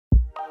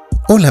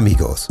Hola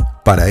amigos,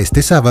 para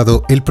este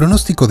sábado el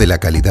pronóstico de la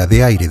calidad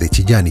de aire de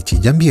Chillán y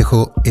Chillán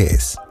Viejo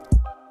es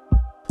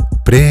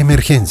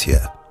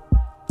Pre-emergencia.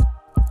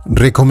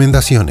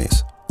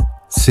 Recomendaciones.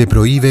 Se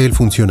prohíbe el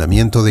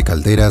funcionamiento de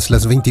calderas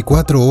las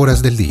 24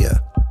 horas del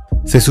día.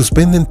 Se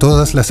suspenden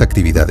todas las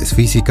actividades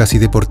físicas y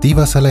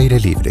deportivas al aire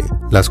libre,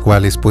 las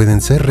cuales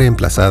pueden ser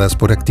reemplazadas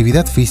por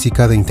actividad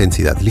física de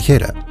intensidad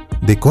ligera,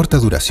 de corta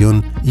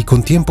duración y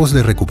con tiempos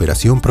de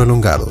recuperación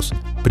prolongados,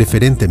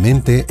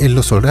 preferentemente en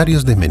los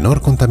horarios de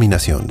menor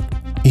contaminación.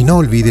 Y no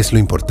olvides lo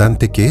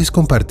importante que es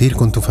compartir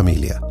con tu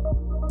familia.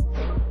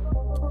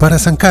 Para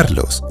San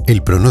Carlos,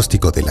 el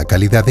pronóstico de la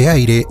calidad de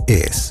aire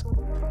es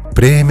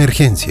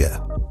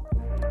Pre-emergencia.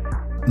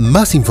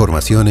 Más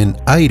información en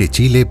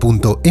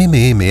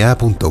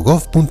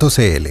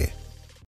airechile.mma.gov.cl.